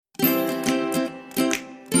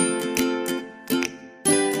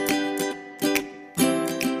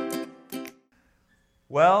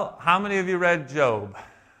Well, how many of you read Job?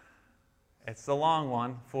 It's a long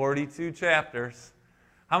one, 42 chapters.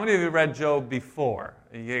 How many of you read Job before?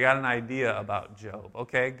 You got an idea about Job.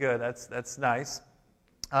 Okay, good. That's nice.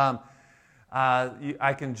 I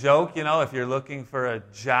can joke, if you're looking for a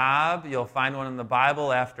job, you'll find one in the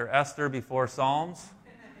Bible after Esther, before Psalms.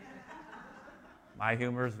 My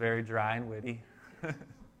humor is very dry and witty.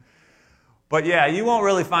 But yeah, you won't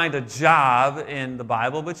really find a job in the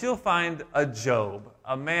Bible, but you'll find a Job,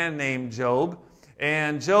 a man named Job.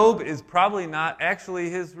 And Job is probably not actually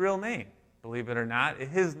his real name, believe it or not.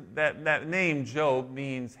 That name, Job,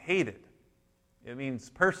 means hated. It means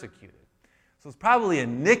persecuted. So it's probably a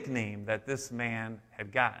nickname that this man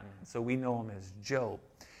had gotten. So we know him as Job.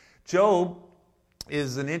 Job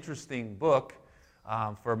is an interesting book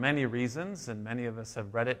for many reasons, and many of us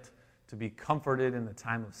have read it to be comforted in the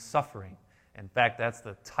time of suffering. In fact, that's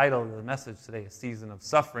the title of the message today, A Season of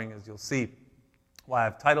Suffering, as you'll see why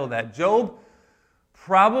I've titled that. Job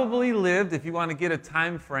probably lived, if you want to get a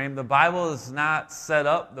time frame, the Bible is not set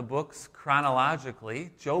up, the books,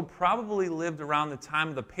 chronologically. Job probably lived around the time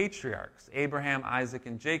of the patriarchs, Abraham, Isaac,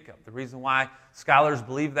 and Jacob. The reason why scholars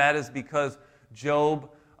believe that is because Job,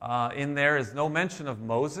 in there is no mention of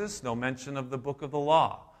Moses, no mention of the book of the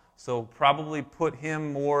law. So probably put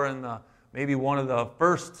him more in maybe one of the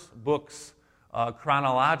first books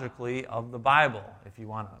chronologically of the Bible, if you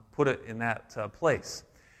want to put it in that place.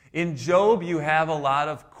 In Job, you have a lot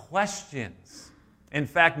of questions. In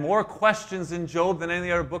fact, more questions in Job than any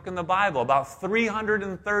other book in the Bible, about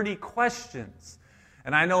 330 questions.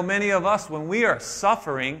 And I know many of us, when we are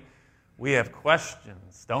suffering, we have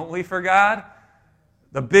questions, don't we, for God?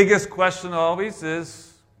 The biggest question always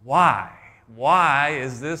is, why? Why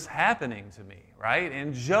is this happening to me, right?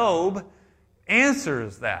 And Job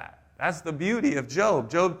answers that. That's the beauty of Job.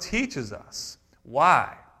 Job teaches us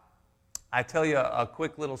why. I tell you a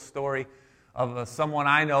quick little story of someone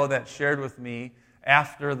I know that shared with me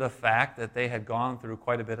after the fact that they had gone through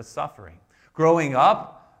quite a bit of suffering. Growing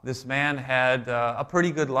up, this man had a pretty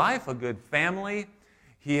good life, a good family.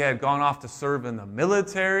 He had gone off to serve in the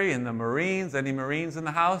military, in the Marines. Any Marines in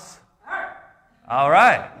the house? All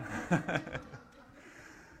right.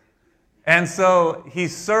 And so he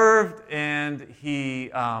served and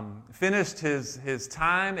he finished his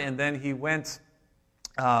time, and then he went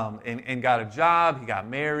and got a job. He got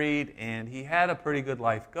married, and he had a pretty good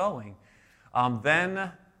life going.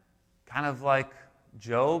 Then, kind of like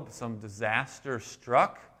Job, some disaster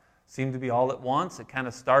struck. Seemed to be all at once. It kind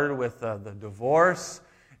of started with the divorce,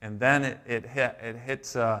 and then it hit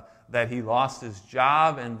that he lost his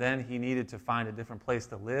job, and then he needed to find a different place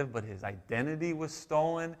to live, but his identity was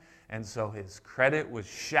stolen, and so his credit was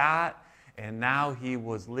shot, and now he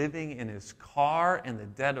was living in his car in the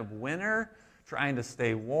dead of winter, trying to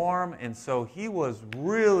stay warm, and so he was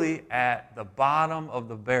really at the bottom of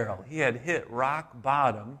the barrel. He had hit rock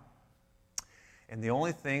bottom, and the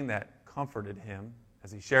only thing that comforted him,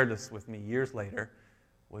 as he shared this with me years later,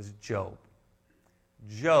 was Job.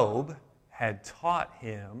 Job had taught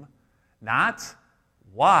him not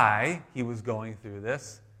why he was going through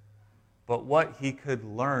this, but what he could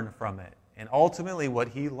learn from it. And ultimately what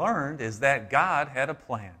he learned is that God had a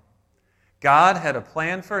plan. God had a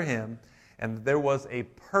plan for him, and there was a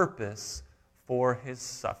purpose for his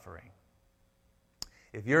suffering.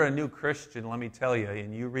 If you're a new Christian, let me tell you,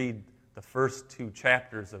 and you read the first 2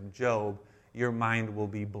 chapters of Job, your mind will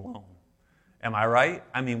be blown. Am I right?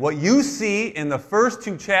 I mean, what you see in the first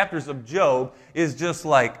 2 chapters of Job is just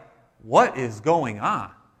like, what is going on?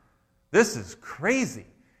 This is crazy.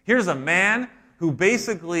 Here's a man who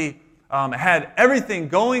basically had everything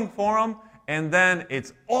going for him, and then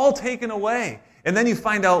it's all taken away. And then you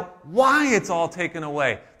find out why it's all taken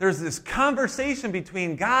away. There's this conversation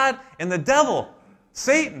between God and the devil,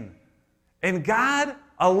 Satan. And God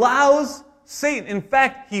allows Satan. In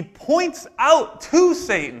fact, he points out to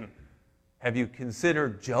Satan, have you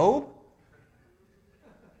considered Job?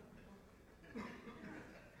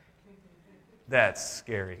 That's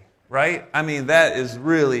scary, right? I mean, that is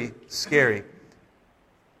really scary,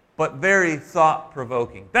 but very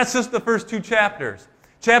thought-provoking. That's just the first 2 chapters.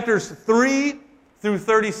 Chapters 3 through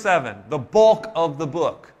 37, the bulk of the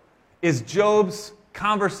book, is Job's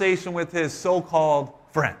conversation with his so-called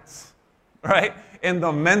friends, right? And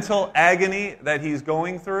the mental agony that he's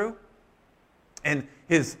going through, and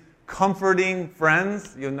his comforting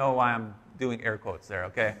friends. You know why I'm doing air quotes there,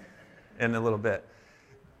 okay? In a little bit.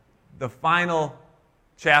 The final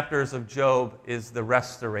chapters of Job is the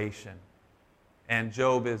restoration. And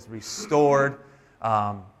Job is restored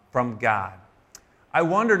from God. I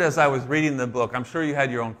wondered as I was reading the book, I'm sure you had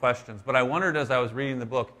your own questions, but I wondered as I was reading the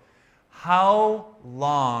book, how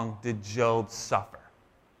long did Job suffer?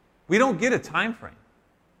 We don't get a time frame.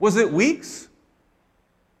 Was it weeks?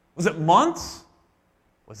 Was it months?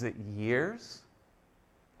 Was it years?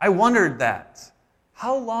 I wondered that.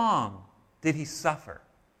 How long did he suffer?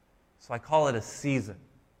 So I call it a season.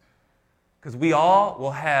 Because we all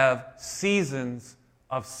will have seasons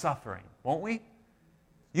of suffering, won't we?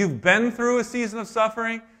 You've been through a season of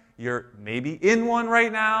suffering. You're maybe in one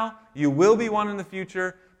right now. You will be one in the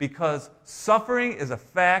future, because suffering is a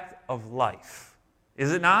fact of life.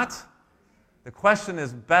 Is it not? The question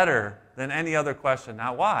is better than any other question.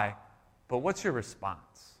 Not why, but what's your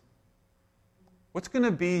response? What's going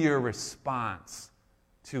to be your response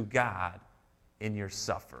to God in your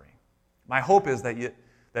suffering? My hope is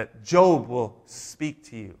that Job will speak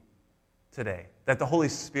to you today, that the Holy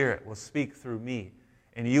Spirit will speak through me,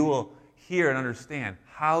 and you will hear and understand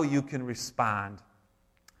how you can respond,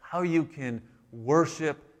 how you can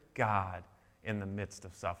worship God in the midst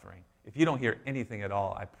of suffering. If you don't hear anything at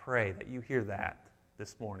all, I pray that you hear that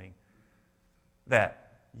this morning,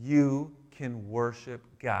 that you can worship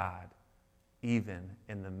God even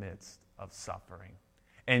in the midst of suffering.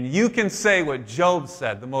 And you can say what Job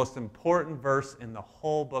said, the most important verse in the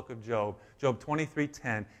whole book of Job, Job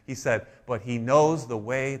 23:10. He said, "But he knows the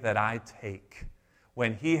way that I take.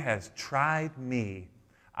 When he has tried me,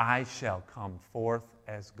 I shall come forth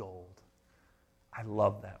as gold." I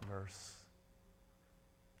love that verse.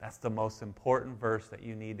 That's the most important verse that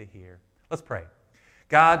you need to hear. Let's pray.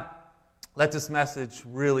 God, let this message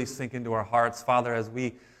really sink into our hearts. Father, as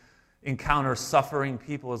we encounter suffering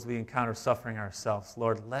people, as we encounter suffering ourselves,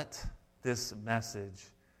 Lord, let this message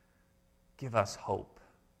give us hope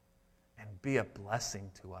and be a blessing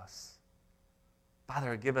to us.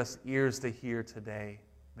 Father, give us ears to hear today.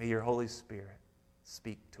 May your Holy Spirit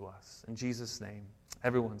speak to us. In Jesus' name,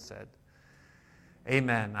 everyone said,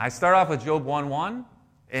 amen. I start off with Job 1:1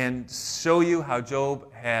 and show you how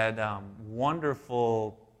Job had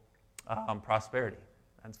wonderful prosperity.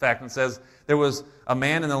 In fact, it says, there was a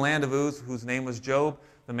man in the land of Uz whose name was Job.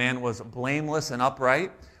 The man was blameless and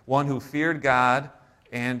upright, one who feared God,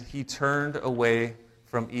 and he turned away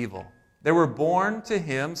from evil. There were born to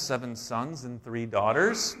him 7 sons and 3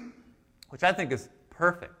 daughters, which I think is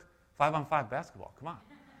perfect. 5-on-5 basketball, come on.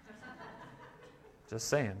 Just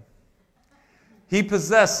saying. He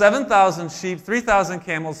possessed 7,000 sheep, 3,000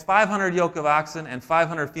 camels, 500 yoke of oxen, and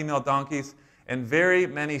 500 female donkeys, and very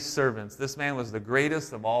many servants. This man was the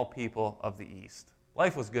greatest of all people of the East.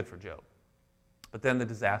 Life was good for Job. But then the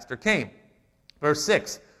disaster came. Verse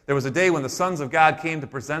 6, there was a day when the sons of God came to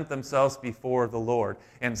present themselves before the Lord,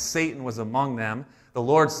 and Satan was among them. The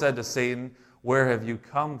Lord said to Satan, "Where have you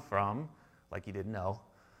come from?" Like he didn't know.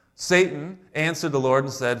 Satan answered the Lord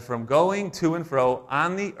and said, "From going to and fro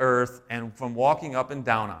on the earth and from walking up and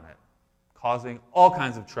down on it," causing all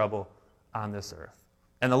kinds of trouble on this earth.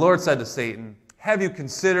 And the Lord said to Satan, "Have you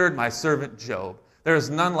considered my servant Job? There is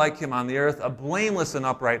none like him on the earth, a blameless and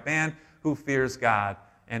upright man who fears God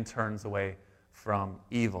and turns away from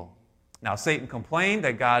evil." Now Satan complained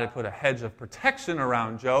that God had put a hedge of protection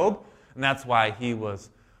around Job, and that's why he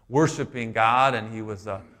was worshiping God and he was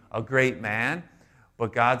a great man.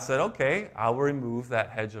 But God said, okay, I'll remove that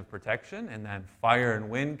hedge of protection. And then fire and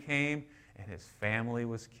wind came, and his family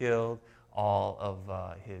was killed. All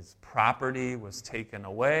of his property was taken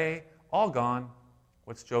away, all gone.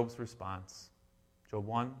 What's Job's response? Job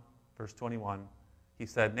 1, verse 21. He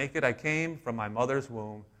said, "Naked I came from my mother's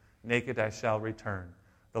womb, naked I shall return.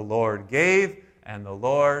 The Lord gave, and the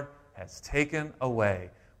Lord has taken away.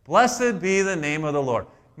 Blessed be the name of the Lord."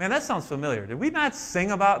 Man, that sounds familiar. Did we not sing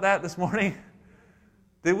about that this morning?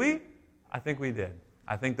 Did we? I think we did.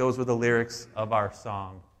 I think those were the lyrics of our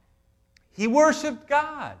song. He worshiped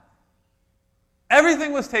God.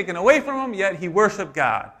 Everything was taken away from him, yet he worshiped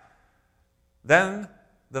God. Then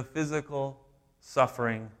the physical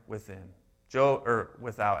suffering within.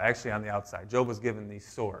 Actually on the outside. Job was given these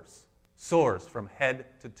sores from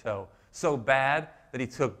head to toe. So bad that he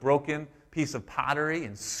took broken piece of pottery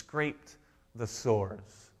and scraped the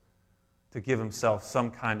sores to give himself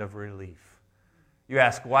some kind of relief. You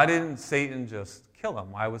ask, why didn't Satan just kill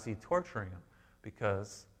him? Why was he torturing him?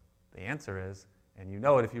 Because the answer is, and you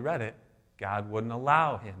know it if you read it, God wouldn't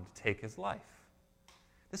allow him to take his life.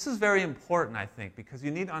 This is very important, I think, because you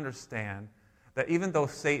need to understand that even though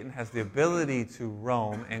Satan has the ability to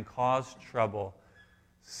roam and cause trouble,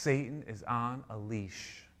 Satan is on a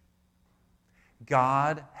leash.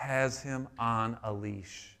 God has him on a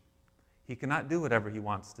leash. He cannot do whatever he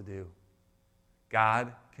wants to do.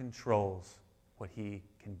 God controls what he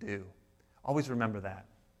can do. Always remember that.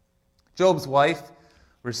 Job's wife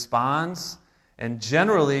responds And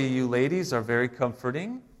generally, you ladies are very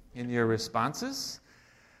comforting in your responses.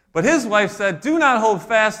 But his wife said, do not hold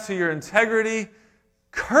fast to your integrity.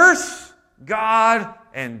 Curse God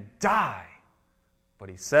and die. But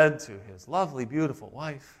he said to his lovely, beautiful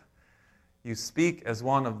wife, you speak as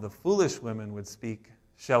one of the foolish women would speak.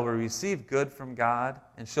 Shall we receive good from God,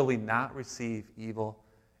 and shall we not receive evil?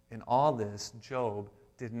 In all this, Job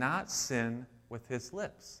did not sin with his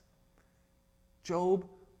lips. Job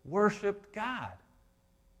worshiped God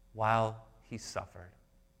while he suffered.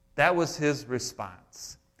 That was his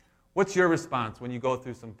response. What's your response when you go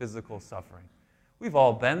through some physical suffering? We've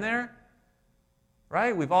all been there,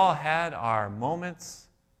 right? We've all had our moments,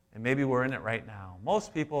 and maybe we're in it right now.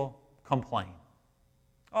 Most people complain.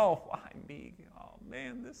 Oh, why me? Oh,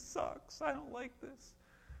 man, this sucks. I don't like this,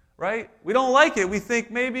 right? We don't like it. We think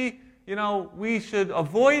maybe, we should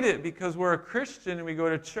avoid it because we're a Christian and we go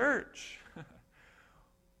to church.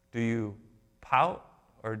 Do you pout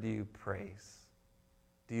or do you praise?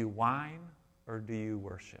 Do you whine or do you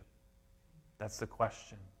worship? That's the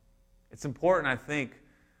question. It's important, I think,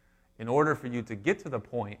 in order for you to get to the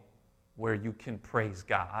point where you can praise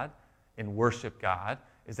God and worship God,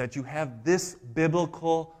 is that you have this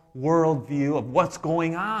biblical worldview of what's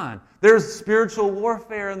going on. There's spiritual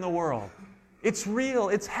warfare in the world. It's real.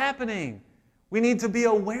 It's happening. We need to be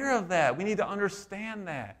aware of that. We need to understand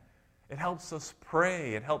that. It helps us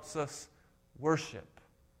pray. It helps us worship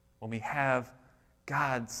when we have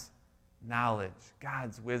God's knowledge,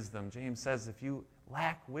 God's wisdom. James says if you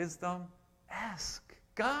lack wisdom, ask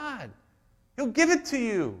God. He'll give it to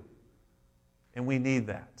you. And we need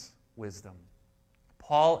that wisdom.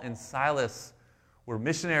 Paul and Silas were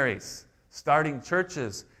missionaries, starting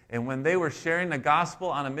churches. And when they were sharing the gospel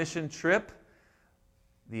on a mission trip,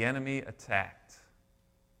 the enemy attacked.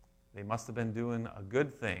 They must have been doing a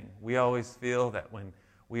good thing. We always feel that when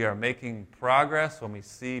we are making progress, when we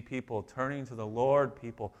see people turning to the Lord,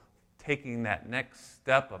 people taking that next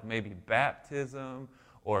step of maybe baptism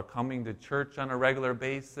or coming to church on a regular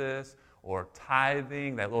basis or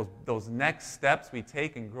tithing, that those next steps we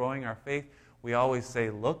take in growing our faith, we always say,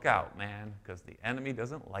 look out, man, because the enemy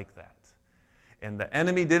doesn't like that. And the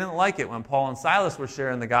enemy didn't like it when Paul and Silas were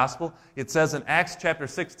sharing the gospel. It says in Acts chapter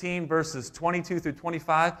 16, verses 22 through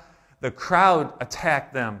 25, the crowd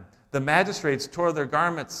attacked them. The magistrates tore their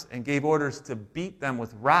garments and gave orders to beat them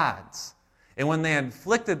with rods. And when they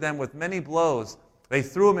inflicted them with many blows, they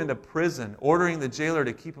threw them into prison, ordering the jailer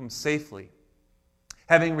to keep them safely.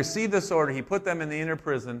 Having received this order, he put them in the inner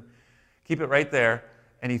prison, keep it right there,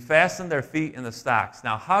 and he fastened their feet in the stocks.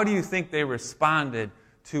 Now, how do you think they responded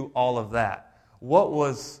to all of that? What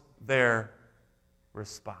was their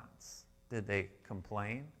response? Did they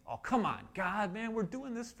complain? Oh, come on, God, man, we're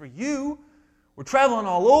doing this for you. We're traveling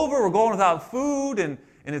all over. We're going without food, and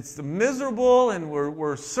it's miserable, and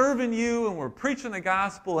we're serving you, and we're preaching the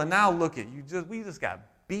gospel, and now look at you. We just got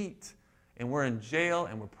beat, and we're in jail,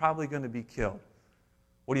 and we're probably going to be killed.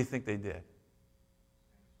 What do you think they did?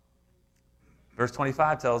 Verse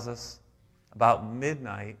 25 tells us, about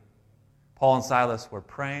midnight, Paul and Silas were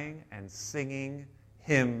praying and singing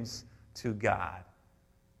hymns to God,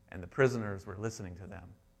 and the prisoners were listening to them.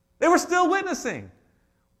 They were still witnessing.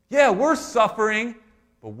 Yeah, we're suffering,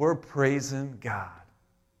 but we're praising God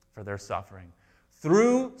for their suffering.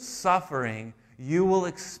 Through suffering, you will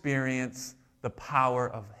experience the power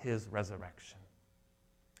of His resurrection.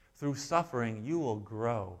 Through suffering, you will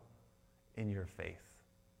grow in your faith.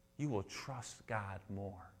 You will trust God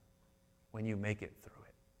more when you make it through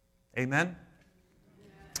it. Amen?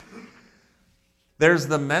 There's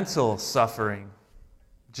the mental suffering.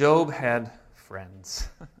 Job had friends.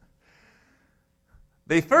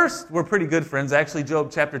 They first were pretty good friends. Actually, Job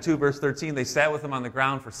chapter 2, verse 13, they sat with him on the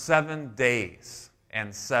ground for 7 days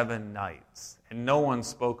and 7 nights. And no one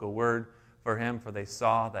spoke a word for him, for they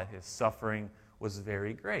saw that his suffering was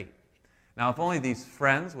very great. Now, if only these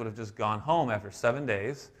friends would have just gone home after 7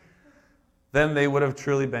 days, then they would have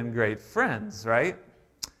truly been great friends, right?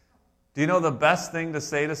 Do you know the best thing to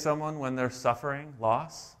say to someone when they're suffering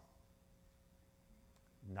loss?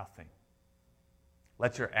 Nothing.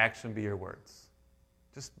 Let your action be your words.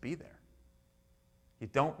 Just be there. You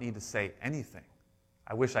don't need to say anything.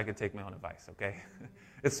 I wish I could take my own advice, okay?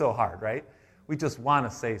 It's so hard, right? We just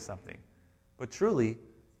want to say something. But truly,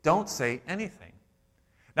 don't say anything.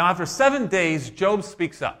 Now, after 7 days, Job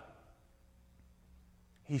speaks up.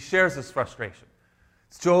 He shares his frustration.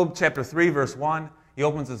 It's Job chapter 3, verse 1. He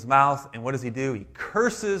opens his mouth, and what does he do? He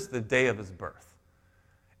curses the day of his birth.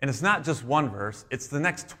 And it's not just one verse, it's the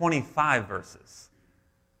next 25 verses.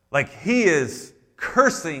 Like he is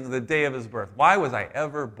cursing the day of his birth. Why was I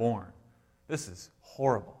ever born? This is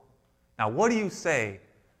horrible. Now, what do you say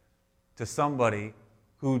to somebody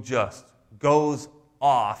who just goes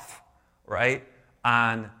off, right,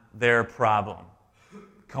 on their problem?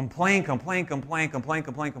 Complain.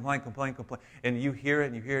 And you hear it,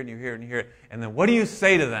 and you hear it, and you hear it, and you hear it. And then what do you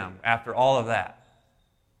say to them after all of that?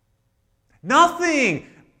 Nothing!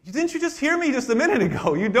 Didn't you just hear me just a minute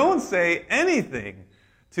ago? You don't say anything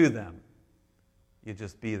to them. You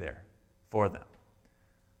just be there for them.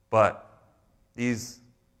 But these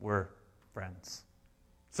were friends.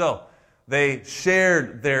 So they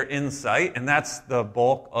shared their insight, and that's the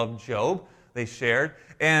bulk of Job. They shared.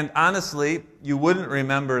 And honestly, you wouldn't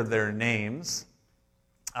remember their names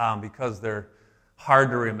because they're hard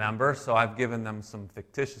to remember. So I've given them some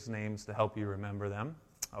fictitious names to help you remember them.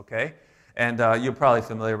 Okay? And you're probably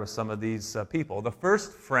familiar with some of these people. The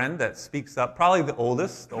first friend that speaks up, probably the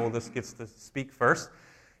oldest gets to speak first.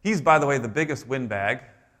 He's, by the way, the biggest windbag.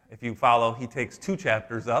 If you follow, he takes 2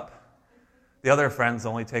 chapters up. The other friends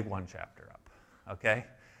only take 1 chapter up. Okay?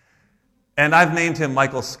 And I've named him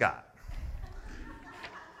Michael Scott.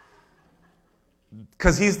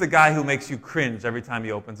 Because he's the guy who makes you cringe every time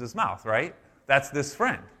he opens his mouth, right? That's this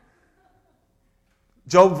friend.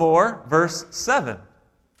 Job 4, verse 7.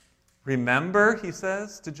 Remember, he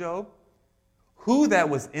says to Job, who that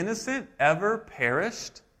was innocent ever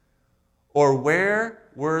perished, or where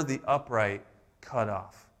were the upright cut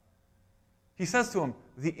off? He says to him,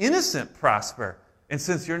 the innocent prosper, and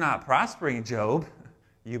since you're not prospering, Job,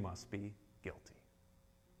 you must be guilty.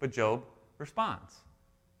 But Job responds.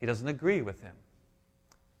 He doesn't agree with him.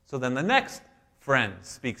 So then the next friend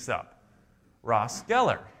speaks up. Ross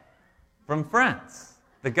Geller from Friends,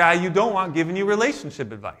 the guy you don't want giving you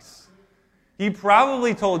relationship advice. He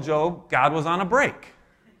probably told Job God was on a break.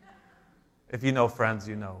 If you know Friends,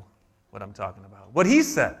 you know what I'm talking about. What he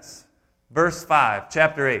says, verse 5,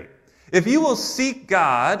 chapter 8. If you will seek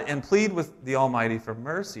God and plead with the Almighty for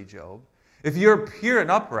mercy, Job, if you're pure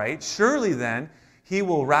and upright, surely then he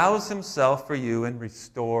will rouse himself for you and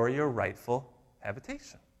restore your rightful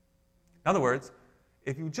habitation. In other words,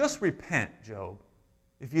 if you just repent, Job,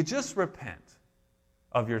 if you just repent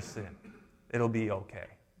of your sin, it'll be okay.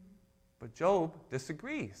 But Job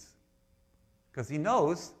disagrees because he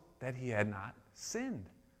knows that he had not sinned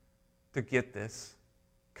to get this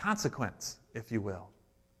consequence, if you will.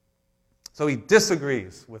 So he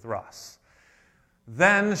disagrees with Ross.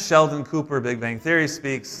 Then Sheldon Cooper, Big Bang Theory,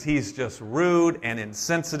 speaks. He's just rude and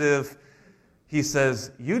insensitive. He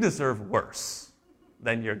says, you deserve worse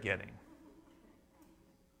than you're getting.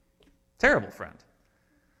 Terrible friend.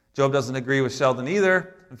 Job doesn't agree with Sheldon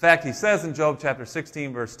either. In fact, he says in Job chapter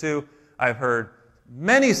 16, verse 2, I've heard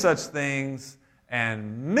many such things,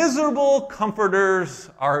 and miserable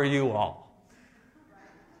comforters are you all.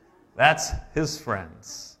 That's his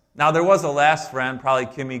friends. Now, there was a last friend, probably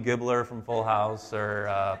Kimmy Gibbler from Full House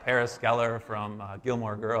or Paris Geller from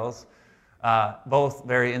Gilmore Girls. Both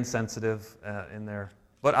very insensitive in there,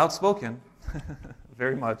 but outspoken,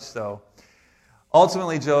 very much so.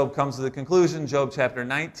 Ultimately, Job comes to the conclusion, Job chapter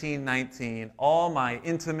 19, all my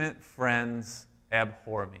intimate friends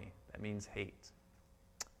abhor me. That means hate.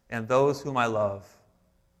 And those whom I love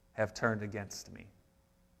have turned against me.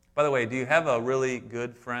 By the way, do you have a really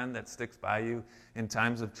good friend that sticks by you in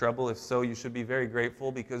times of trouble? If so, you should be very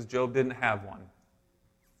grateful because Job didn't have one.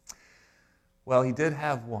 Well, he did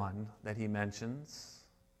have one that he mentions.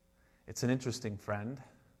 It's an interesting friend.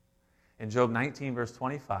 In Job 19, verse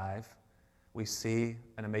 25, we see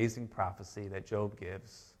an amazing prophecy that Job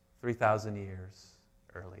gives 3,000 years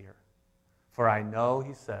earlier. For I know,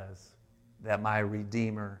 he says, that my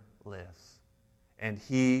Redeemer lives, and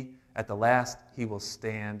he, at the last, he will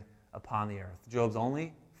stand upon the earth. Job's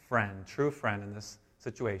only friend, true friend in this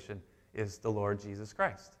situation, is the Lord Jesus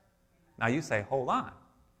Christ. Now you say, hold on,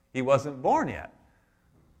 he wasn't born yet.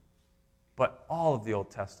 But all of the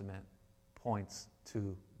Old Testament points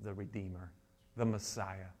to the Redeemer, the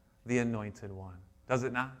Messiah, the Anointed One. Does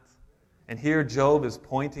it not? And here Job is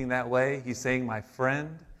pointing that way. He's saying, my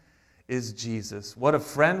friend is Jesus. What a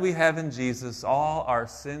friend we have in Jesus, all our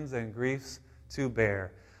sins and griefs to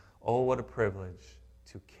bear. Oh, what a privilege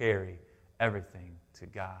to carry everything to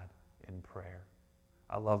God in prayer.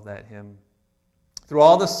 I love that hymn. Through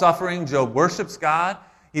all the suffering, Job worships God.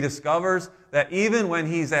 He discovers that even when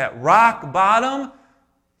he's at rock bottom,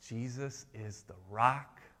 Jesus is the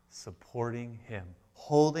rock supporting him,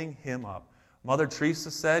 holding him up. Mother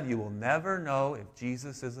Teresa said, you will never know if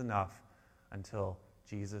Jesus is enough until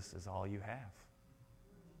Jesus is all you have.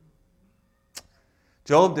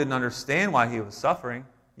 Job didn't understand why he was suffering.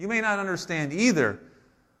 You may not understand either,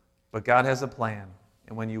 but God has a plan.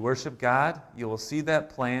 And when you worship God, you will see that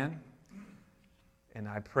plan. And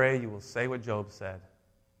I pray you will say what Job said,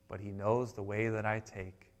 but he knows the way that I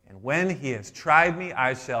take. And when he has tried me,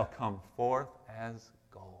 I shall come forth as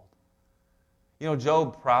gold. You know,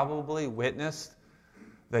 Job probably witnessed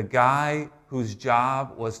the guy whose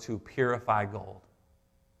job was to purify gold.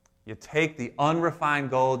 You take the unrefined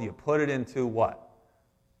gold, you put it into what?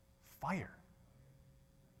 Fire.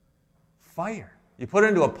 Fire. You put it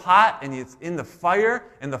into a pot and it's in the fire,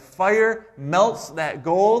 and the fire melts that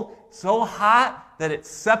gold so hot that it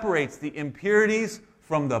separates the impurities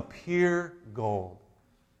from the pure gold.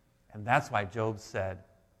 And that's why Job said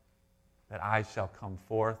that I shall come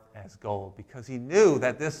forth as gold, because he knew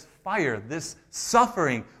that this fire, this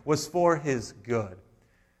suffering was for his good.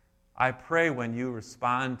 I pray when you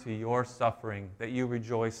respond to your suffering that you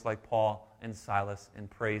rejoice like Paul and Silas and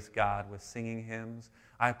praise God with singing hymns.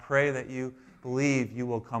 I pray that you believe you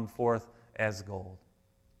will come forth as gold.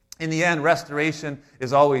 In the end, restoration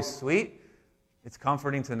is always sweet. It's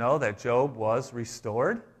comforting to know that Job was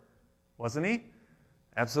restored, wasn't he?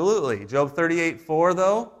 Absolutely. Job 38:4,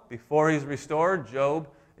 though, before he's restored, Job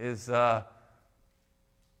is,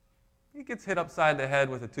 he gets hit upside the head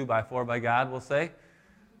with a 2x4 by God, we'll say.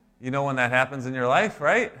 You know when that happens in your life,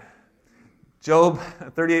 right? Job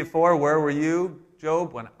 38:4, where were you,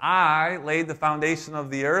 Job, when I laid the foundation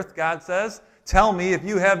of the earth, God says? Tell me if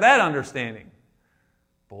you have that understanding.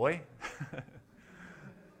 Boy.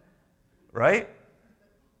 Right?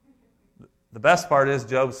 The best part is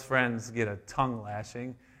Job's friends get a tongue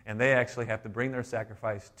lashing, and they actually have to bring their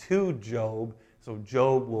sacrifice to Job, so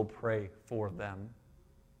Job will pray for them.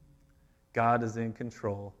 God is in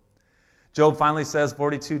control. Job finally says,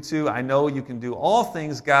 42:2, I know you can do all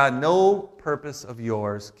things, God. No purpose of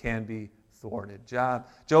yours can be thwarted.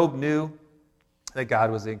 Job knew that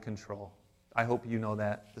God was in control. I hope you know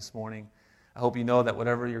that this morning. I hope you know that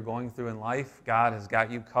whatever you're going through in life, God has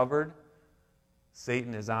got you covered.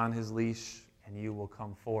 Satan is on his leash, and you will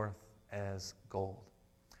come forth as gold.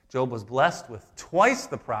 Job was blessed with twice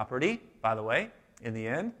the property, by the way, in the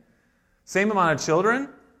end. Same amount of children.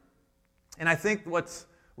 And I think what's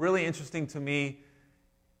really interesting to me,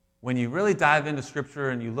 when you really dive into Scripture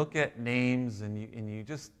and you look at names and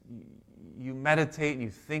you meditate and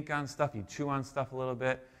you think on stuff, you chew on stuff a little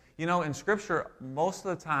bit. You know, in Scripture, most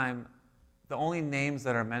of the time, the only names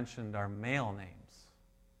that are mentioned are male names,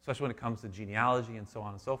 especially when it comes to genealogy and so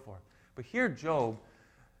on and so forth. But here, Job,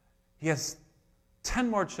 he has 10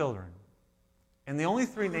 more children, and the only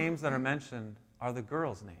 3 names that are mentioned are the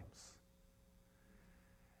girls' names.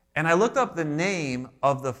 And I looked up the name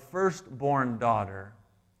of the firstborn daughter,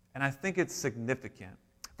 and I think it's significant.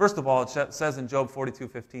 First of all, it says in Job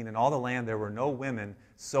 42:15, in all the land there were no women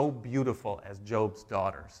so beautiful as Job's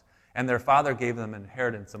daughters, and their father gave them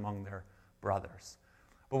inheritance among their brothers.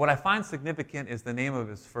 But what I find significant is the name of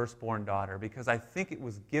his firstborn daughter, because I think it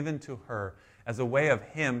was given to her as a way of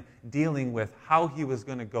him dealing with how he was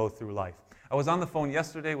going to go through life. I was on the phone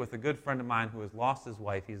yesterday with a good friend of mine who has lost his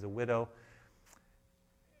wife. He's a widow,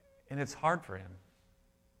 and it's hard for him.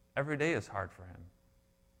 Every day is hard for him.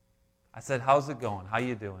 I said, how's it going? How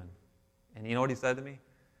you doing? And you know what he said to me?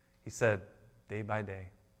 He said, day by day.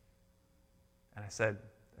 And I said,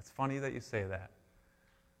 it's funny that you say that,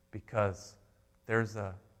 because there's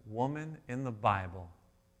a woman in the Bible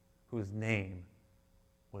whose name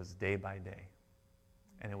was day by day,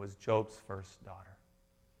 and it was Job's first daughter.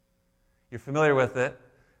 You're familiar with it. It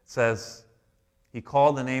says, he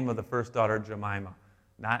called the name of the first daughter Jemima,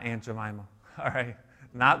 not Aunt Jemima, all right?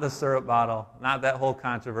 Not the syrup bottle, not that whole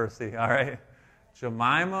controversy, all right?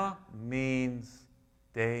 Jemima means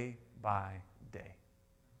day by day.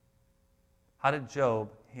 How did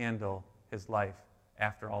Job handle his life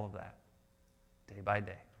after all of that? Day by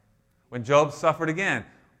day. When Job suffered again,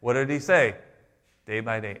 what did he say? Day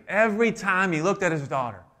by day. Every time he looked at his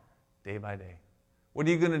daughter, day by day. What are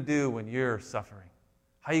you going to do when you're suffering?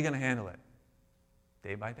 How are you going to handle it?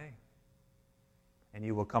 Day by day. And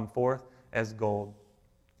you will come forth as gold.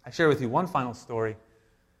 I share with you one final story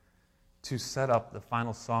to set up the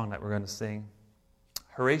final song that we're going to sing.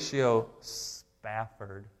 Horatio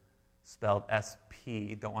Spafford, spelled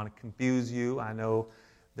S-P. Don't want to confuse you. I know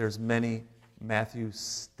there's many Matthew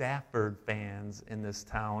Stafford fans in this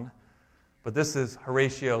town. But this is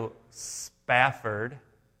Horatio Spafford.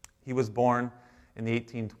 He was born in the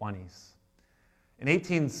 1820s. In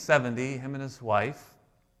 1870, him and his wife,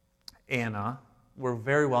 Anna, were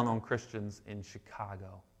very well-known Christians in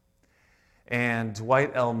Chicago. And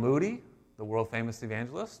Dwight L. Moody, the world-famous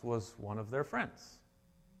evangelist, was one of their friends.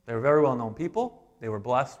 They were very well-known people. They were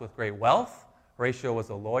blessed with great wealth. Horatio was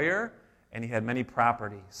a lawyer, and he had many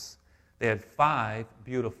properties. They had 5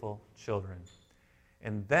 beautiful children.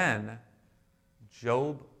 And then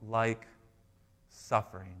Job-like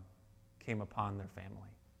suffering came upon their family.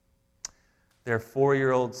 Their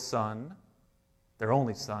 4-year-old son, their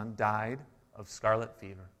only son, died of scarlet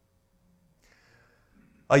fever.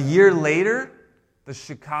 A year later, the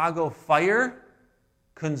Chicago fire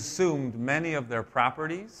consumed many of their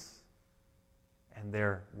properties, and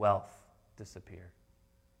their wealth disappeared.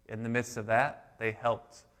 In the midst of that, they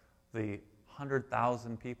helped the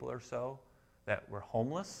 100,000 people or so that were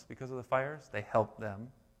homeless because of the fires. They helped them.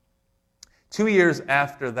 2 years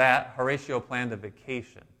after that, Horatio planned a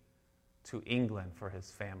vacation to England for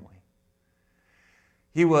his family.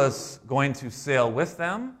 He was going to sail with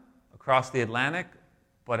them across the Atlantic,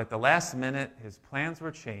 but at the last minute, his plans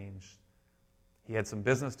were changed. He had some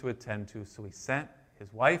business to attend to, so he sent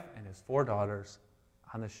his wife and his 4 daughters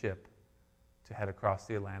on the ship to head across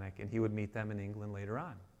the Atlantic, and he would meet them in England later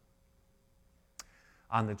on.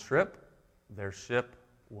 On the trip, their ship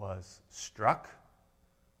was struck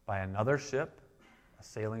by another ship, a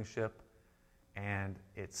sailing ship, and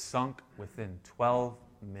it sunk within 12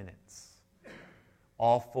 minutes.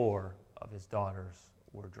 All 4 of his daughters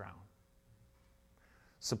were drowned.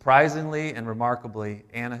 Surprisingly and remarkably,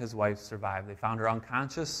 Anna, his wife, survived. They found her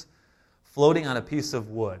unconscious, floating on a piece of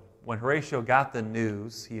wood. When Horatio got the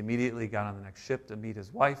news, he immediately got on the next ship to meet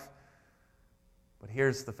his wife. But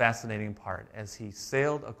here's the fascinating part. As he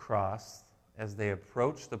sailed across, as they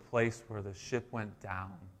approached the place where the ship went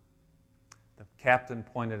down, the captain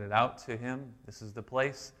pointed it out to him. This is the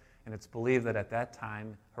place. And it's believed that at that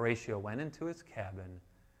time, Horatio went into his cabin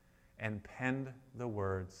and penned the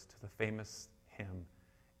words to the famous hymn,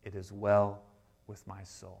 "It is well with my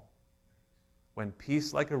soul. When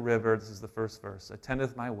peace like a river," this is the first verse,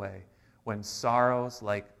 "attendeth my way, when sorrows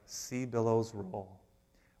like sea billows roll,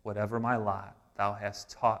 whatever my lot, thou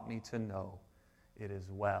hast taught me to know, it is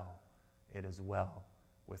well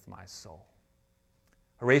with my soul."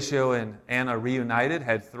 Horatio and Anna reunited,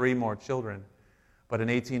 had 3 more children. But in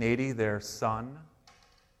 1880, their son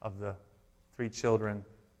of the 3 children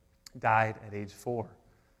died at age 4.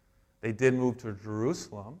 They did move to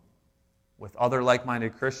Jerusalem with other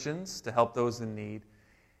like-minded Christians to help those in need.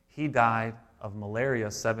 He died of malaria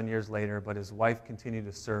 7 years later, but his wife continued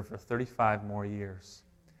to serve for 35 more years.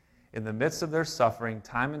 In the midst of their suffering,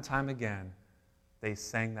 time and time again, they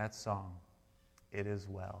sang that song, it is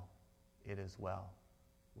well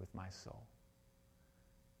with my soul."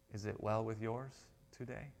 Is it well with yours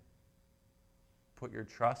today? Put your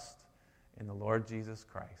trust in the Lord Jesus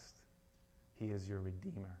Christ. He is your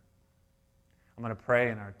Redeemer. I'm going to pray,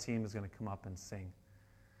 and our team is going to come up and sing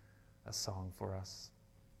a song for us.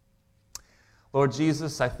 Lord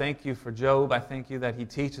Jesus, I thank you for Job. I thank you that he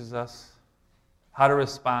teaches us how to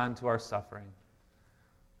respond to our suffering.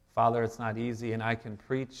 Father, it's not easy, and I can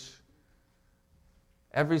preach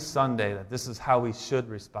every Sunday that this is how we should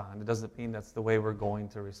respond. It doesn't mean that's the way we're going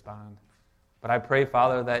to respond. But I pray,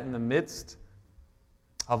 Father, that in the midst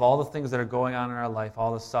of all the things that are going on in our life,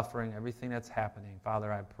 all the suffering, everything that's happening,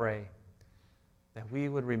 Father, I pray that we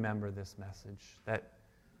would remember this message, that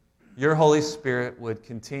your Holy Spirit would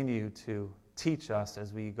continue to teach us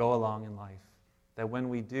as we go along in life, that when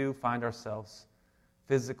we do find ourselves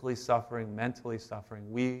physically suffering, mentally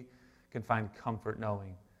suffering, we can find comfort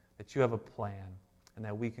knowing that you have a plan and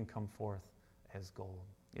that we can come forth as gold.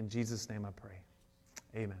 In Jesus' name I pray.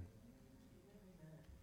 Amen.